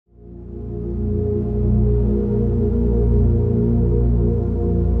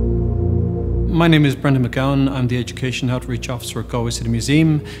My name is Brendan McGowan. I'm the Education Outreach Officer at Galway City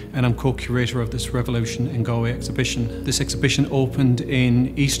Museum, and I'm co-curator of this Revolution in Galway exhibition. This exhibition opened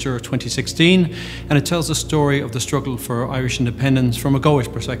in Easter 2016, and it tells the story of the struggle for Irish independence from a Galway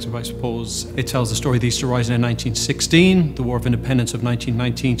perspective, I suppose. It tells the story of the Easter Rising in 1916, the War of Independence of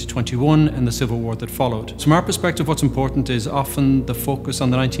 1919 to 21, and the Civil War that followed. So from our perspective, what's important is often the focus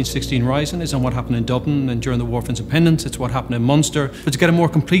on the 1916 Rising is on what happened in Dublin, and during the War of Independence, it's what happened in Munster. But to get a more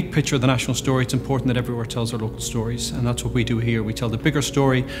complete picture of the national story, it's important that everywhere tells our local stories, and that's what we do here. We tell the bigger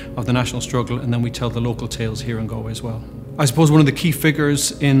story of the national struggle, and then we tell the local tales here in Galway as well. I suppose one of the key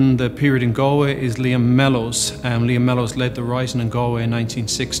figures in the period in Galway is Liam Mellows. Liam Mellows led the Rising in Galway in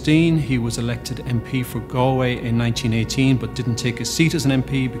 1916. He was elected MP for Galway in 1918, but didn't take his seat as an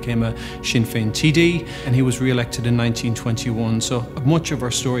MP, became a Sinn Féin TD, and he was re-elected in 1921. So much of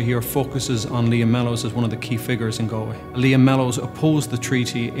our story here focuses on Liam Mellows as one of the key figures in Galway. Liam Mellows opposed the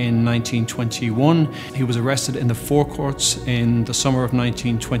treaty in 1921. He was arrested in the forecourts in the summer of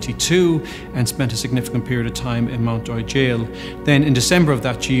 1922 and spent a significant period of time in Mountjoy Jail. Then in December of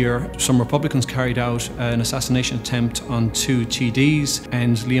that year, some Republicans carried out an assassination attempt on two TDs,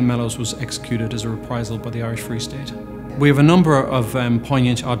 and Liam Mellows was executed as a reprisal by the Irish Free State. We have a number of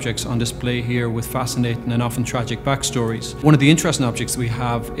poignant objects on display here with fascinating and often tragic backstories. One of the interesting objects we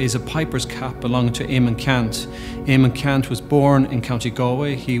have is a piper's cap belonging to Eamon Cant. Eamon Cant was born in County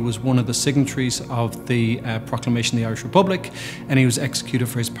Galway. He was one of the signatories of the proclamation of the Irish Republic, and he was executed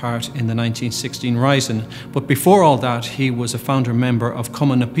for his part in the 1916 Rising. But before all that, he was a founder member of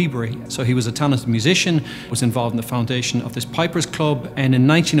Cumann na Píobarí. So he was a talented musician, was involved in the foundation of this Pipers Club, and in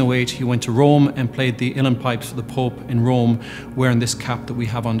 1908 he went to Rome and played the uilleann pipes for the Pope in Rome, wearing this cap that we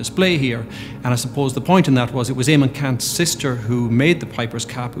have on display here. And I suppose the point in that was it was Eamon Cant's sister who made the piper's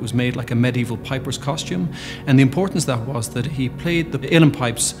cap. It was made like a medieval piper's costume, and the importance of that was that he played the uilleann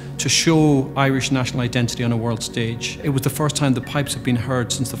pipes to show Irish national identity on a world stage. It was the first time the pipes had been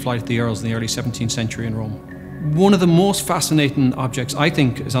heard since the Flight of the Earls in the early 17th century in Rome. One of the most fascinating objects I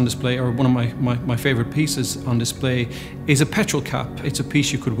think is on display, or one of my favourite pieces on display, is a petrol cap. It's a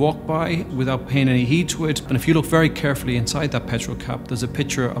piece you could walk by without paying any heed to it, and if you look very carefully inside that petrol cap, there's a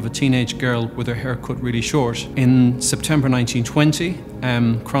picture of a teenage girl with her hair cut really short. In September 1920,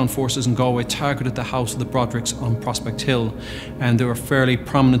 Crown forces in Galway targeted the house of the Brodericks on Prospect Hill, and they were a fairly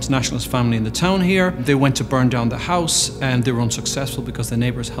prominent nationalist family in the town here. They went to burn down the house, and they were unsuccessful because the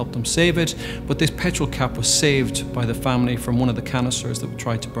neighbours helped them save it, but this petrol cap was saved by the family from one of the canisters that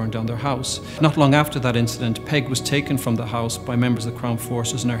tried to burn down their house. Not long after that incident, Peg was taken from the house by members of the Crown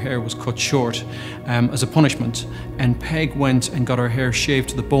forces, and her hair was cut short as a punishment, and Peg went and got her hair shaved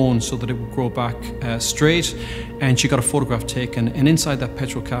to the bone so that it would grow back straight, and she got a photograph taken, and inside that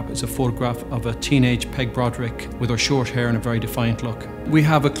petrol cap is a photograph of a teenage Peg Broderick with her short hair and a very defiant look. We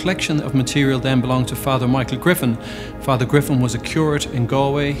have a collection of material then belonging to Father Michael Griffin. Father Griffin was a curate in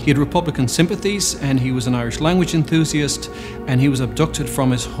Galway. He had Republican sympathies, and he was an Irish language enthusiast, and he was abducted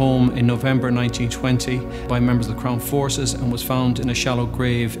from his home in November 1920 by members of the Crown forces and was found in a shallow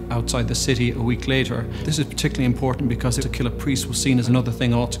grave outside the city a week later. This is particularly important because to kill a priest was seen as another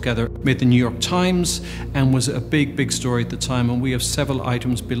thing altogether. It made the New York Times and was a big story at the time, and we have several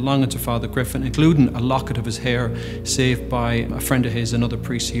items belonging to Father Griffin, including a locket of his hair saved by a friend of his, another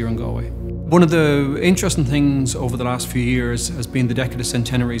priest here in Galway. One of the interesting things over the last few years has been the Decade of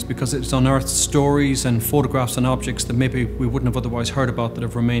Centenaries, because it's unearthed stories and photographs and objects that maybe we wouldn't have otherwise heard about that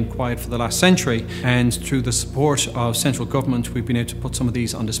have remained quiet for the last century. And through the support of central government, we've been able to put some of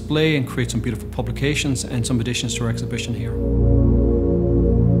these on display and create some beautiful publications and some additions to our exhibition here.